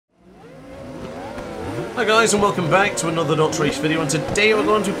Hi guys, and welcome back to another DrAce video, and today we're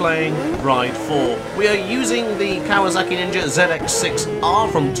going to be playing Ride 4. We are using the Kawasaki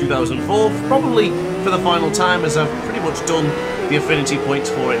ZX6R from 2004, probably for the final time, as I've pretty much done the affinity points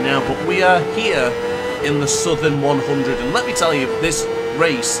for it now, but we are here in the Southern 100, and let me tell you, this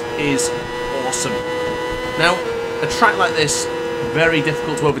race is awesome. Now, a track like this, very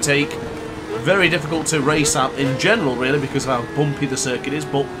difficult to overtake, very difficult to race at in general, really, because of how bumpy the circuit is,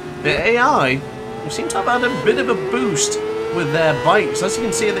 but the AI, we seem to have had a bit of a boost with their bikes. As you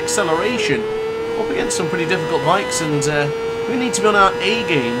can see, the acceleration up against some pretty difficult bikes, and we need to be on our A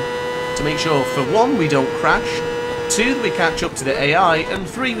game to make sure, for one, we don't crash, two, that we catch up to the AI, and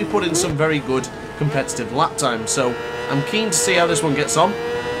three, we put in some very good competitive lap times. So I'm keen to see how this one gets on.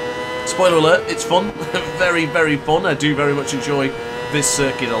 Spoiler alert, it's fun. Very, very fun. I do very much enjoy this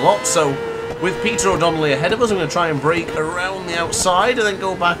circuit a lot. So with Peter O'Donnelly ahead of us, I'm going to try and brake around the outside and then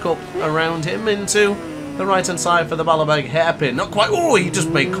go back up around him into the right-hand side for the Ballabag hairpin. Not quite. Oh, he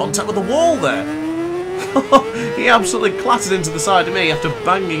just made contact with the wall there. He absolutely clattered into the side of me after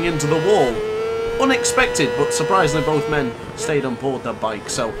banging into the wall. Unexpected, but surprisingly both men stayed on board their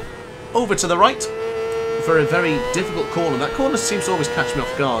bike. So over to the right for a very difficult corner. That corner seems to always catch me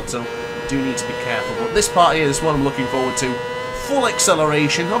off guard, so I do need to be careful. But this part here is what I'm looking forward to. Full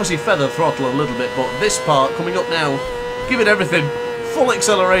acceleration, obviously feather throttle a little bit, but this part coming up now, give it everything. Full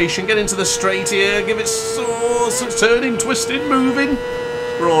acceleration, get into the straight here, give it turning, twisting, moving.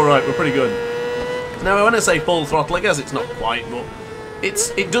 We're alright, we're pretty good. Now when I say full throttle, I guess it's not quite, but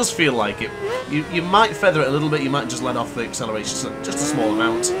it does feel like it. You might feather it a little bit, you might just let off the acceleration, so just a small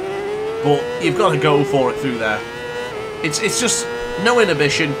amount. But you've got to go for it through there. It's just no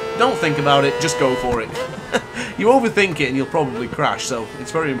inhibition, don't think about it, just go for it. You overthink it and you'll probably crash, so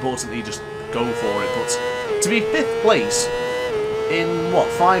it's very important that you just go for it. But to be 5th place in what,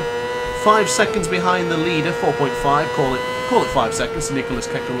 5 seconds behind the leader, 4.5, call it 5 seconds to Nicholas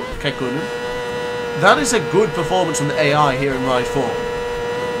Kekkonen. That is a good performance from the AI here in Ride 4.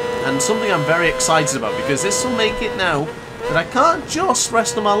 And something I'm very excited about, because this will make it now that I can't just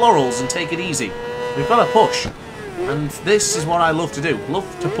rest on my laurels and take it easy. We've got to push. And this is what I love to do.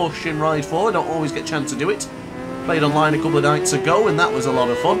 Love to push in Ride 4. I don't always get a chance to do it. Played online a couple of nights ago, and that was a lot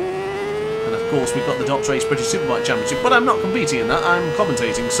of fun. And of course, we've got the DrAce British Superbike Championship, but I'm not competing in that, I'm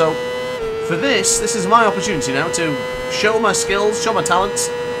commentating. So, for this is my opportunity now to show my skills, show my talents,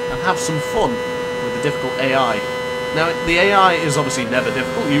 and have some fun with the difficult AI. Now, the AI is obviously never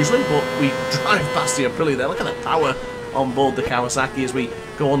difficult, usually, but we drive past the Aprilia there. Look at the power on board the Kawasaki as we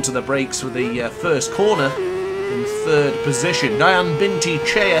go onto the brakes for the first corner in 3rd position. Diane Binti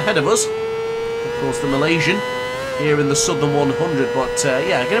Che ahead of us. Of course, the Malaysian here in the Southern 100, but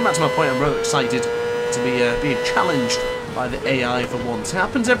yeah, getting back to my point, I'm rather excited to be being challenged by the AI for once. It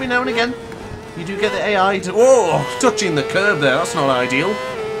happens every now and again. You do get the AI to... Oh, touching the curb there, that's not ideal.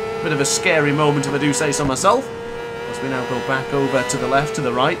 Bit of a scary moment if I do say so myself. As we now go back over to the left, to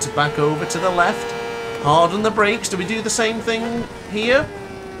the right, back over to the left. Hard on the brakes. Do we do the same thing here?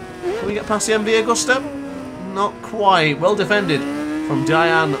 Can we get past the MV Augusta? Not quite. Well defended from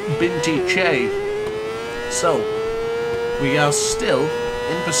Diane Binti Che. So, we are still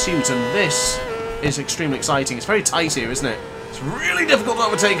in pursuit, and this is extremely exciting. It's very tight here, isn't it? It's really difficult to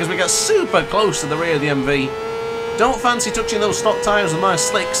overtake as we get super close to the rear of the MV. Don't fancy touching those stock tyres with my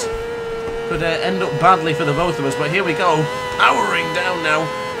slicks. Could end up badly for the both of us, but here we go. Powering down now.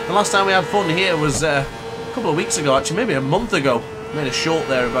 The last time we had fun here was a couple of weeks ago, actually, maybe a month ago. Made a short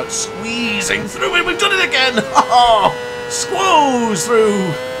there about squeezing through it. We've done it again. Oh, squoze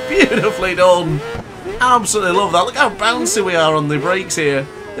through. Beautifully done. Absolutely love that. Look how bouncy we are on the brakes here.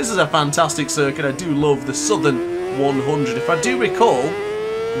 This is a fantastic circuit. I do love the Southern 100. If I do recall,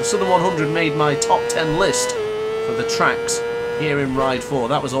 the Southern 100 made my top 10 list for the tracks here in Ride 4.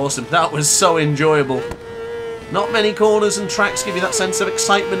 That was awesome. That was so enjoyable. Not many corners and tracks give you that sense of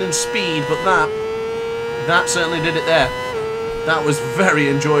excitement and speed, but that certainly did it there. That was very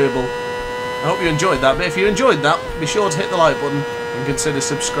enjoyable. I hope you enjoyed that, but if you enjoyed that, be sure to hit the like button and consider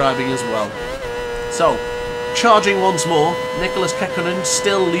subscribing as well. So, charging once more, Nicholas Kekkonen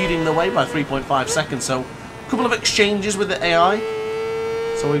still leading the way by 3.5 seconds, so a couple of exchanges with the AI.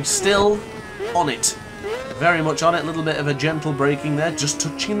 So we're still on it. Very much on it, a little bit of a gentle braking there, just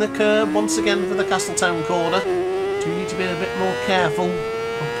touching the curb once again for the Castletown corner. Do need to be a bit more careful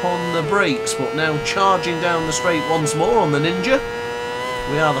upon the brakes, but now charging down the straight once more on the Ninja.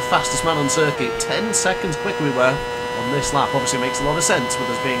 We are the fastest man on circuit, 10 seconds quicker we were on this lap. Obviously it makes a lot of sense with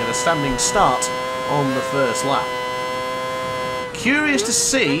us being at a standing start on the first lap. Curious to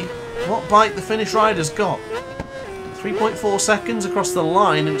see what bike the Finnish rider's got. 3.4 seconds across the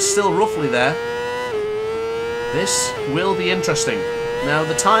line, and it's still roughly there. This will be interesting. Now,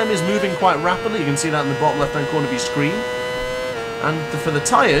 the time is moving quite rapidly. You can see that in the bottom left-hand corner of your screen. And for the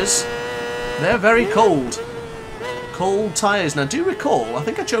tyres, they're very cold. Cold tyres. Now, do recall, I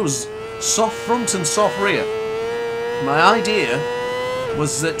think I chose soft front and soft rear. My idea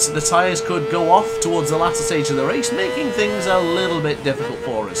was that the tyres could go off towards the latter stage of the race, making things a little bit difficult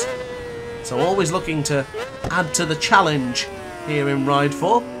for us. So always looking to add to the challenge here in Ride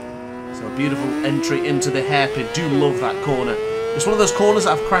 4. So a beautiful entry into the hairpin. Do love that corner. It's one of those corners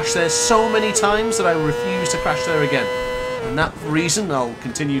that I've crashed there so many times that I refuse to crash there again. And that reason I'll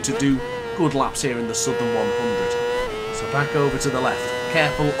continue to do good laps here in the Southern 100. So back over to the left.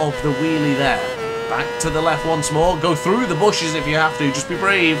 Careful of the wheelie there. Back to the left once more. Go through the bushes if you have to. Just be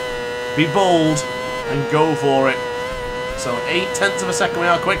brave, be bold, and go for it. So 0.8 of a second we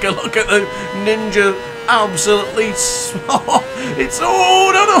are quicker. Look at the Ninja. Absolutely. It's...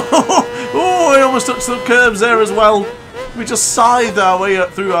 Oh, no. Oh, I almost touched the curbs there as well. We just scythed our way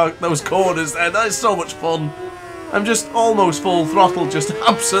up through those corners there. That is so much fun. I'm just almost full throttle, just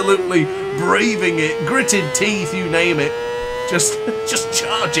absolutely braving it. Gritted teeth, you name it. Just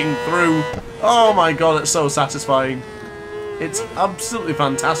charging through. Oh my god, it's so satisfying. It's absolutely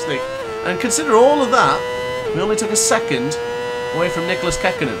fantastic. And consider all of that, we only took a second away from Nicholas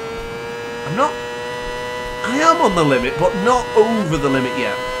Kekkonen. I am on the limit, but not over the limit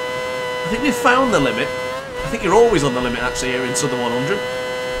yet. I think we've found the limit. I think you're always on the limit, actually, here in Southern 100.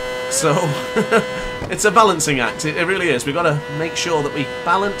 So, it's a balancing act. It really is. We've got to make sure that we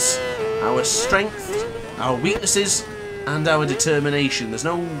balance our strength, our weaknesses, and our determination. There's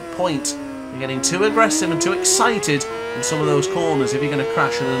no point in getting too aggressive and too excited in some of those corners if you're going to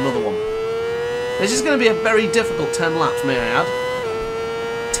crash in another one. This is going to be a very difficult 10 laps, may I add.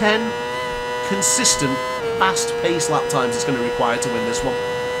 10 consistent, fast-paced lap times it's going to require to win this one.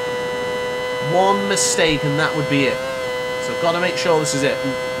 One mistake and that would be it. So I've got to make sure this is it.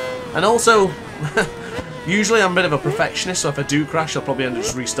 And also, usually I'm a bit of a perfectionist, so if I do crash I'll probably end up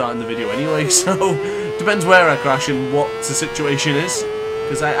just restarting the video anyway. So depends where I crash and what the situation is.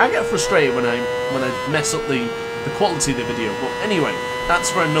 Because I get frustrated when I mess up the quality of the video. But anyway,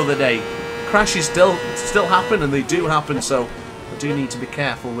 that's for another day. Crashes still happen, and they do happen, so I do need to be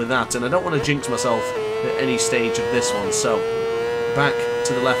careful with that. And I don't want to jinx myself at any stage of this one. So back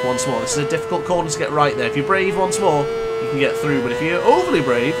to the left once more. This is a difficult corner to get right there. If you're brave once more, you can get through. But if you're overly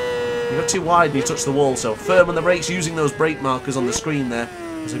brave, you got too wide and you touch the wall. So firm on the brakes, using those brake markers on the screen there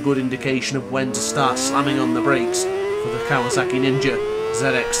is a good indication of when to start slamming on the brakes for the Kawasaki Ninja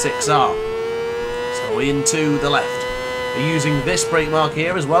ZX6R. So into the left. We're using this brake mark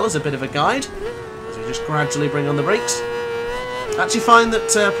here as well as a bit of a guide, as we just gradually bring on the brakes. I actually find that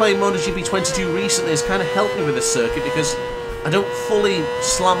playing MotoGP 22 recently has kind of helped me with this circuit, because I don't fully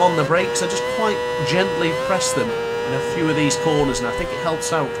slam on the brakes, I just quite gently press them in a few of these corners, and I think it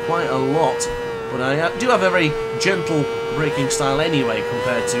helps out quite a lot. But I do have a very gentle braking style anyway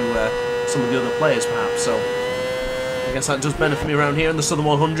compared to some of the other players perhaps, so I guess that does benefit me around here in the Southern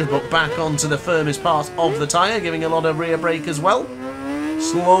 100, but back onto the firmest part of the tyre, giving a lot of rear brake as well.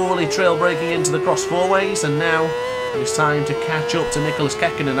 Slowly trail braking into the cross four-ways, and now it's time to catch up to Nicholas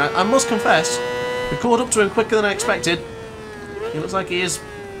Kekkonen. I must confess, we caught up to him quicker than I expected. It looks like he is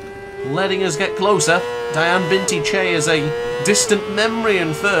letting us get closer. Diane Binti Che is a distant memory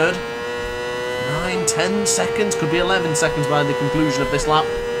in third. 9-10 seconds, could be 11 seconds by the conclusion of this lap.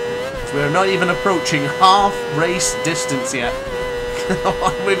 We're not even approaching half race distance yet.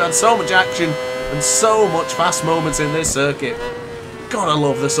 We've had so much action and so much fast moments in this circuit. Gotta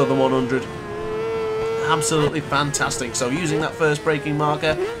love the Southern 100. Absolutely fantastic. So using that first braking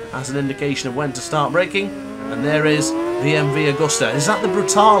marker as an indication of when to start braking. And there is the MV Agusta. Is that the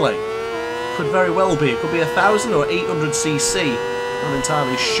Brutale? Could very well be. It could be 1000 or 800cc. Not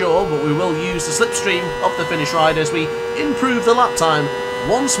entirely sure, but we will use the slipstream of the finish ride as we improve the lap time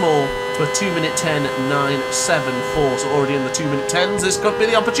once more to a 2:10.974. So already in the 2:10s. This could be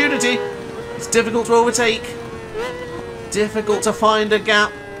the opportunity. It's difficult to overtake. Difficult to find a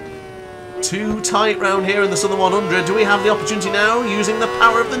gap. Too tight round here in the Southern 100. Do we have the opportunity now using the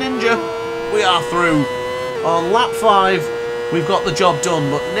power of the Ninja? We are through. On lap 5, we've got the job done,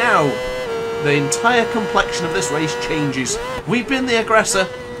 but now the entire complexion of this race changes. We've been the aggressor.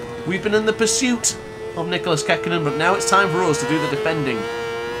 We've been in the pursuit of Nicholas Kekkonen, but now it's time for us to do the defending.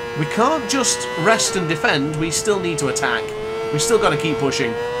 We can't just rest and defend, we still need to attack. We still got to keep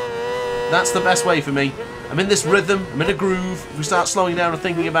pushing. That's the best way for me. I'm in this rhythm, I'm in a groove. If we start slowing down and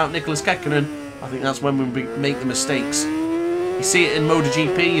thinking about Nicholas Kekkonen, I think that's when we make the mistakes. You see it in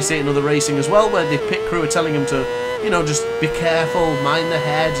MotoGP, you see it in other racing as well, where the pit crew are telling him to you know, just be careful, mind the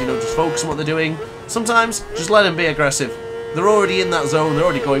head, you know, just focus on what they're doing. Sometimes, just let them be aggressive. They're already in that zone, they're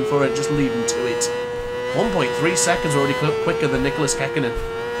already going for it, just leave them to it. 1.3 seconds already quicker than Nicholas Kekkonen.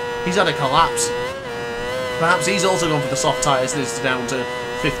 He's had a collapse. Perhaps he's also gone for the soft tyres, this is down to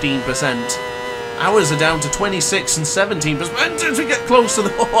 15%. Ours are down to 26 and 17% as we get close to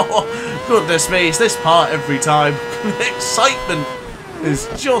the... Oh, goodness me, it's this part every time. The excitement is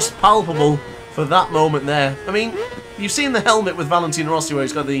just palpable for that moment there. I mean, you've seen the helmet with Valentino Rossi where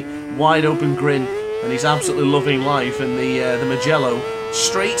he's got the wide open grin and he's absolutely loving life, and the Mugello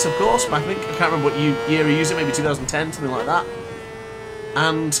straight, of course, I think, I can't remember what year he used it, maybe 2010, something like that.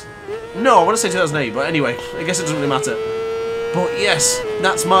 And, no, I want to say 2008, but anyway, I guess it doesn't really matter. But yes,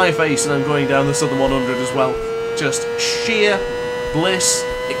 that's my face, and I'm going down the Southern 100 as well. Just sheer bliss,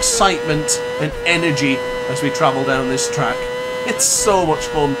 excitement, and energy as we travel down this track. It's so much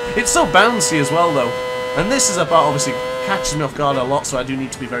fun. It's so bouncy as well, though. And this is a part, obviously, catches me off guard a lot, so I do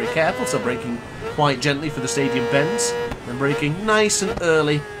need to be very careful. So braking quite gently for the stadium bends, and braking nice and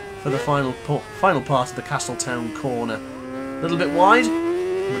early for the final part of the Castletown corner. A little bit wide,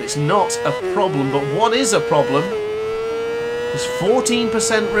 but it's not a problem. But what is a problem is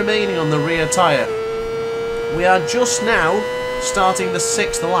 14% remaining on the rear tyre. We are just now starting the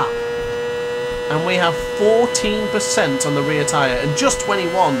 6th lap, and we have 14% on the rear tyre and just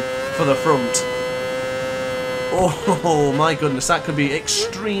 21 for the front. Oh my goodness, that could be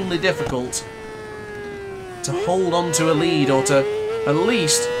extremely difficult to hold on to a lead, or to at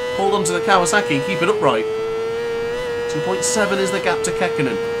least hold on to the Kawasaki and keep it upright. 2.7 is the gap to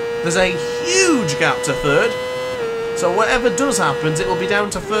Kekkonen. There's a huge gap to third, so whatever does happen, it will be down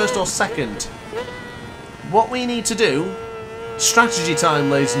to first or second. What we need to do, strategy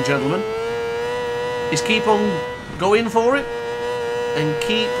time, ladies and gentlemen, is keep on going for it and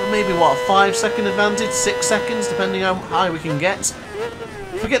keep maybe, what, a 5-second advantage, 6 seconds, depending on how high we can get.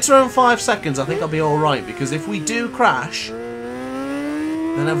 If we get to around 5 seconds, I think I'll be alright, because if we do crash,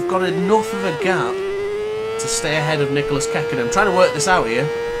 then I've got enough of a gap to stay ahead of Nicholas Kekkonen. I'm trying to work this out here.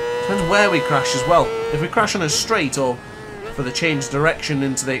 Depends where we crash as well. If we crash on a straight, or for the change direction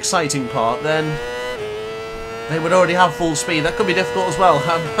into the exciting part, then they would already have full speed. That could be difficult as well.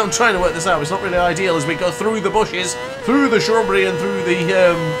 I'm trying to work this out. It's not really ideal as we go through the bushes, through the shrubbery, and through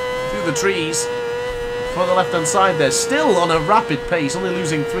the trees. For the left-hand side there, still on a rapid pace, only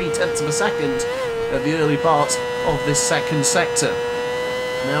losing 0.3 of a second at the early part of this second sector.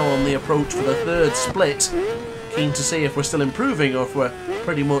 Now on the approach for the third split, keen to see if we're still improving or if we're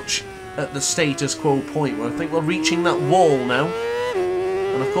pretty much at the status quo point, where I think we're reaching that wall now.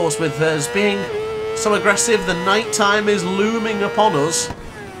 And of course, with us being so aggressive, the night time is looming upon us.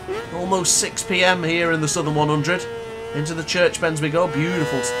 Almost 6 PM here in the Southern 100. Into the church bends we go.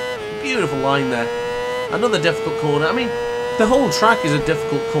 Beautiful, beautiful line there. Another difficult corner. I mean, the whole track is a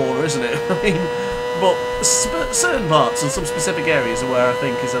difficult corner, isn't it? I mean, but certain parts and some specific areas are where I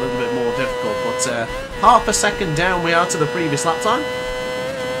think is a little bit more difficult. But half a second down we are to the previous lap time.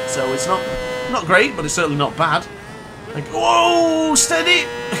 So it's not great, but it's certainly not bad. Like, whoa, steady!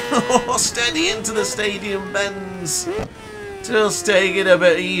 Steady into the stadium bends. Just take it a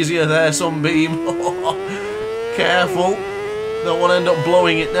bit easier there, Sunbeam. Careful. Don't want to end up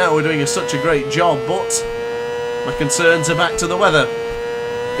blowing it now. We're doing such a great job, but my concerns are back to the weather.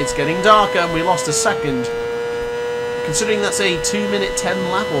 It's getting darker and we lost a second. Considering that's a 2-minute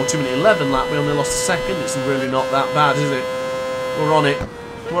 10 lap or 2-minute 11 lap, we only lost a second. It's really not that bad, is it? We're on it.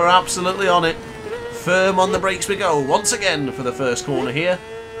 We're absolutely on it. Firm on the brakes we go once again for the first corner here.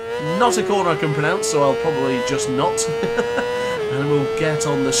 Not a corner I can pronounce, so I'll probably just not. And we'll get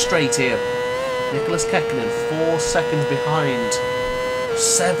on the straight here. Nicholas Kekkonen 4 seconds behind.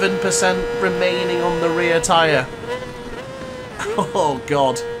 7% remaining on the rear tyre. Oh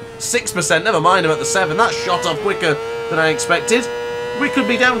god. 6%, never mind about the 7. That shot off quicker than I expected. We could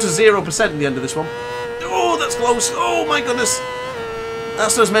be down to 0% at the end of this one. Oh, that's close. Oh my goodness.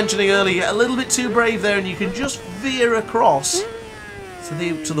 That's what I was mentioning earlier. A little bit too brave there, and you can just veer across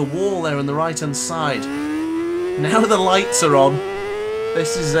to the wall there on the right hand side. Now the lights are on.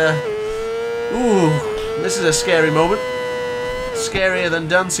 This is this is a scary moment. Scarier than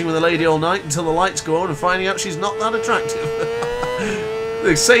dancing with a lady all night until the lights go on and finding out she's not that attractive.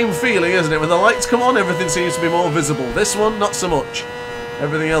 The same feeling, isn't it? When the lights come on, everything seems to be more visible. This one, not so much.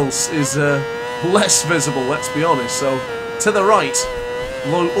 Everything else is less visible, let's be honest. So, to the right.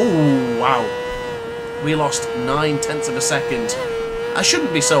 Oh, wow. We lost 0.9 of a second. I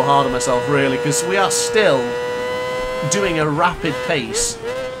shouldn't be so hard on myself, really, because we are still doing a rapid pace.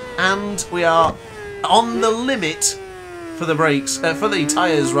 And we are on the limit for the brakes, for the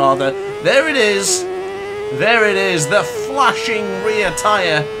tyres, rather. There it is. There it is, the flashing rear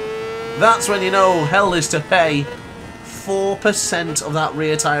tyre. That's when you know hell is to pay. 4% of that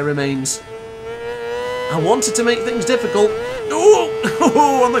rear tyre remains. I wanted to make things difficult.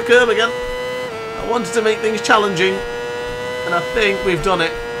 Oh, on the curb again. I wanted to make things challenging, and I think we've done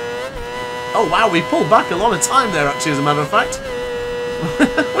it. Oh wow, we pulled back a lot of time there actually, as a matter of fact.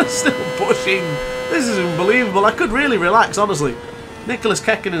 We're still pushing. This is unbelievable. I could really relax, honestly. Nicholas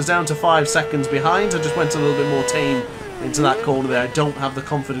Kekkonen's down to 5 seconds behind. I just went a little bit more tame into that corner there. I don't have the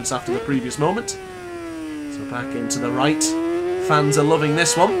confidence after the previous moment. So back into the right. Fans are loving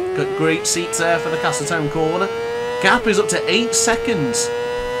this one. Got great seats there for the Castletown corner. Gap is up to 8 seconds.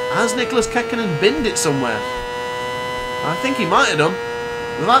 Has Nicholas Kekkonen binned it somewhere? I think he might have done.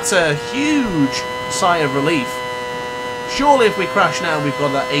 Well, that's a huge sigh of relief. Surely if we crash now, we've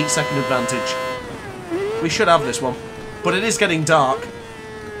got that 8-second advantage. We should have this one. But it is getting dark.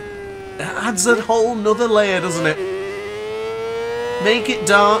 It adds a whole nother layer, doesn't it? Make it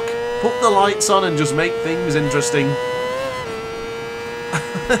dark, put the lights on, and just make things interesting.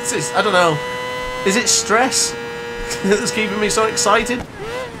 I don't know. Is it stress that's keeping me so excited?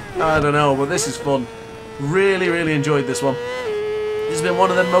 I don't know, but this is fun. Really, really enjoyed this one. This has been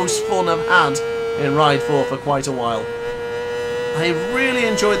one of the most fun I've had in Ride 4 for quite a while. I really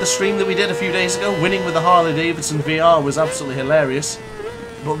enjoyed the stream that we did a few days ago. Winning with the Harley-Davidson VR was absolutely hilarious.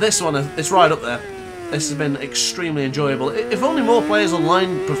 But this one, it's right up there. This has been extremely enjoyable. If only more players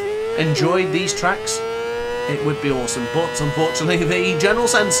online enjoyed these tracks, it would be awesome. But unfortunately, the general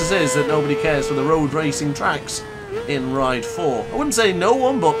census is that nobody cares for the road racing tracks in Ride 4. I wouldn't say no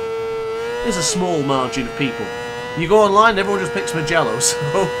one, but there's a small margin of people. You go online, everyone just picks Mugello,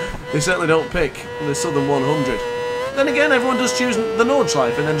 so they certainly don't pick the Southern 100. Then again, everyone does choose the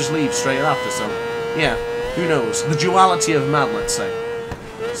Nordschleife and then just leave straight after, so yeah, who knows? The duality of man, let's say.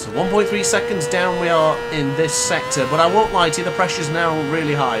 So 1.3 seconds down we are in this sector, but I won't lie to you, the pressure's now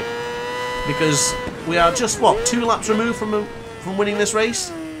really high. Because we are just, what, 2 laps removed from winning this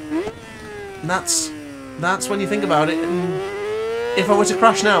race? And that's when you think about it. And if I were to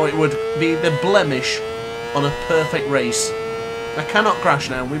crash now, it would be the blemish on a perfect race. I cannot crash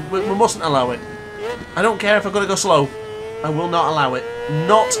now, we mustn't allow it. I don't care if I've got to go slow, I will not allow it.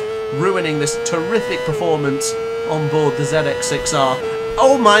 Not ruining this terrific performance on board the ZX6R.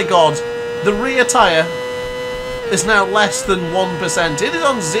 Oh my god, the rear tyre is now less than 1%. It is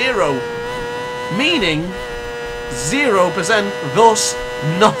on 0, meaning 0%, thus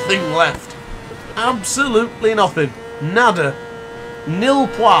nothing left. Absolutely nothing. Nada. Nil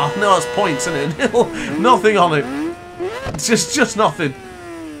point. No, it's points, isn't it? Nil. Nothing on it. It's just nothing.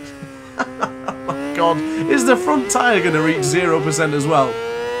 Oh my god. Is the front tyre going to reach 0% as well?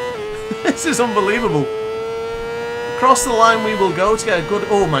 This is unbelievable. Across the line we will go to get a good...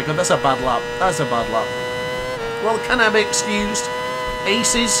 Oh my god, that's a bad lap. That's a bad lap. Well, can I be excused?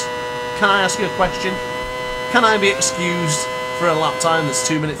 Aces, can I ask you a question? Can I be excused for a lap time that's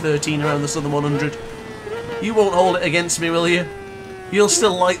 2 minute 13 around the Southern 100? You won't hold it against me, will you? You'll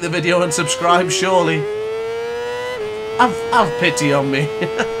still like the video and subscribe, surely. Have pity on me.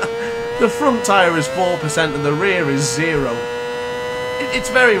 The front tyre is 4% and the rear is 0. It's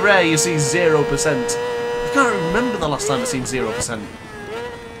very rare you see 0%. I can't remember the last time I've seen 0%.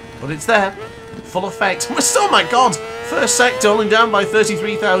 But it's there. Full effect. Oh my god! First sector only down by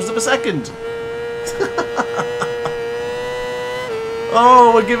 33,000 of a second.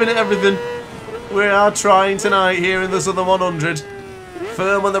 Oh, we're giving it everything. We are trying tonight here in the Southern 100.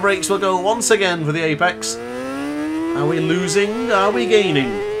 Firm on the brakes will go once again for the apex. Are we losing? Are we gaining?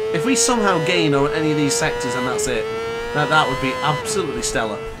 If we somehow gain on any of these sectors, and that's it, that would be absolutely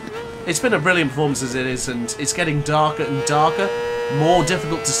stellar. It's been a brilliant performance as it is, and it's getting darker and darker. More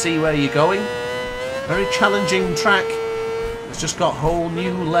difficult to see where you're going. Very challenging track. It's just got a whole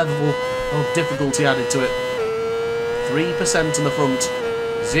new level of difficulty added to it. 3% in the front,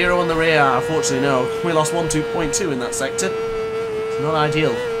 0 on the rear. Unfortunately, no. We lost 1.2 in that sector. It's not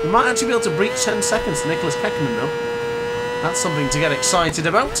ideal. We might actually be able to breach 10 seconds to Nicholas Kekkonen, though. That's something to get excited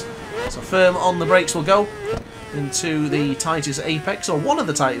about. So firm on the brakes will go into the tightest apex, or one of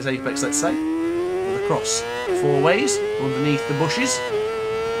the tightest apex, let's say. With a cross 4 ways underneath the bushes.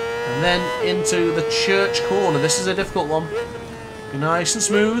 And then into the church corner. This is a difficult one. Be nice and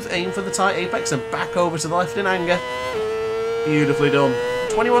smooth, aim for the tight apex and back over to the left in anger. Beautifully done.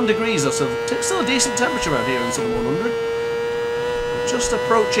 21 degrees or so. Still a decent temperature around here in Southern 100. Just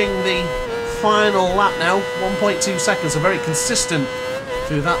approaching the final lap now. 1.2 seconds, so very consistent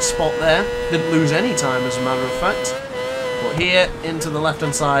through that spot there. Didn't lose any time as a matter of fact. But here into the left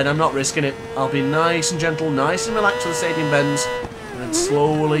hand side, I'm not risking it. I'll be nice and gentle, nice and relaxed with the stadium bends. And then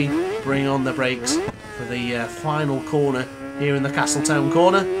slowly bring on the brakes for for the final corner here in the Castletown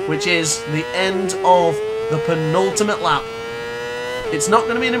corner, which is the end of the penultimate lap. It's not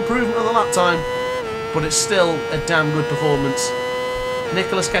going to be an improvement on the lap time, but it's still a damn good performance.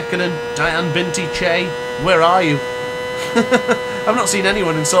 Nicholas Kekkonen, Diane Binti-Che, where are you? I've not seen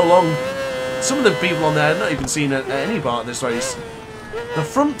anyone in so long. Some of the people on there I've not even seen at any part of this race. The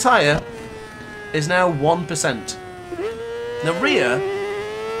front tyre is now 1%. The rear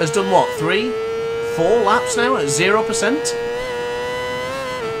has done what, 3, 4 laps now at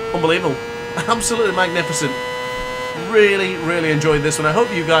 0%? Unbelievable. Absolutely magnificent. Really, really enjoyed this one. I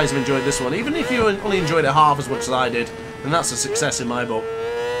hope you guys have enjoyed this one. Even if you only enjoyed it half as much as I did, then that's a success in my book.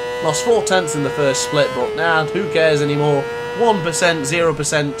 Lost 4/10 in the first split, but nah, who cares anymore? 1%,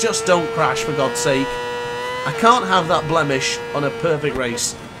 0%, just don't crash for God's sake. I can't have that blemish on a perfect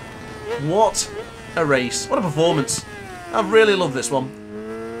race. What a race. What a performance. I've really loved this one.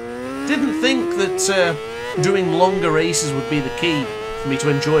 Didn't think that doing longer races would be the key for me to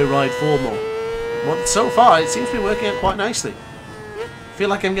enjoy Ride 4 more. But so far, it seems to be working out quite nicely. I feel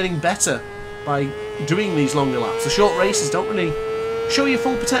like I'm getting better by doing these longer laps. The short races don't really show your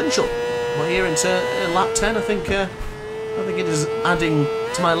full potential. But here into lap 10, I think it is adding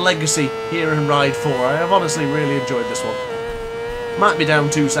to my legacy here in Ride 4. I have honestly really enjoyed this one. Might be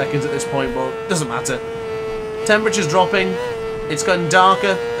down 2 seconds at this point, but it doesn't matter. Temperature's dropping. It's going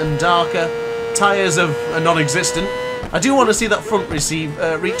darker and darker. Tyres are non-existent. I do want to see that front reach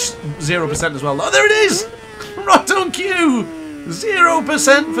 0% as well. Oh, there it is! Right on cue!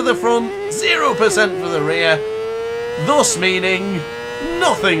 0% for the front, 0% for the rear. Thus meaning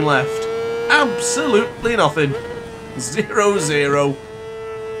nothing left. Absolutely nothing. 0-0.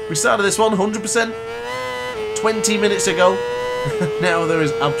 We started this one 100% 20 minutes ago. Now there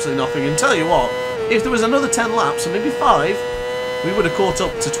is absolutely nothing. And tell you what, if there was another 10 laps, or maybe 5, we would have caught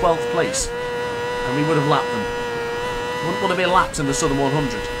up to 12th place. And we would have lapped them. Wouldn't want to be lapped in the Southern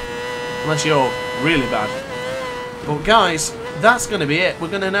 100. Unless you're really bad. But guys, that's going to be it. We're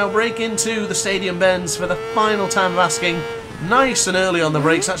going to now break into the stadium bends for the final time of asking. Nice and early on the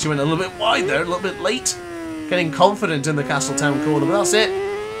brakes. Actually went a little bit wide there, a little bit late. Getting confident in the Castletown corner, but that's it.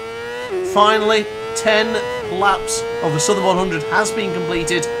 Finally, 10 laps of the Southern 100 has been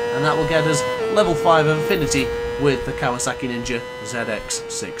completed, and that will get us level 5 of affinity with the Kawasaki Ninja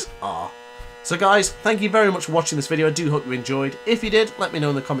ZX6R. So guys, thank you very much for watching this video. I do hope you enjoyed. If you did, let me know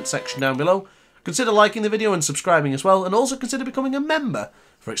in the comment section down below. Consider liking the video and subscribing as well, and also consider becoming a member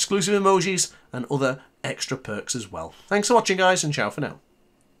for exclusive emojis and other extra perks as well. Thanks for watching guys, and ciao for now.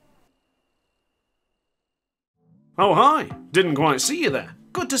 Oh hi, didn't quite see you there.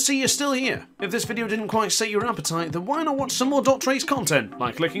 Good to see you're still here. If this video didn't quite set your appetite, then why not watch some more DrAce content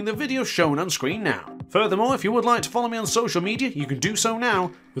by clicking the video shown on screen now. Furthermore, if you would like to follow me on social media, you can do so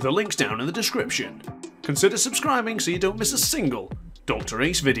now with the links down in the description. Consider subscribing so you don't miss a single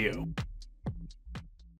DrAce video.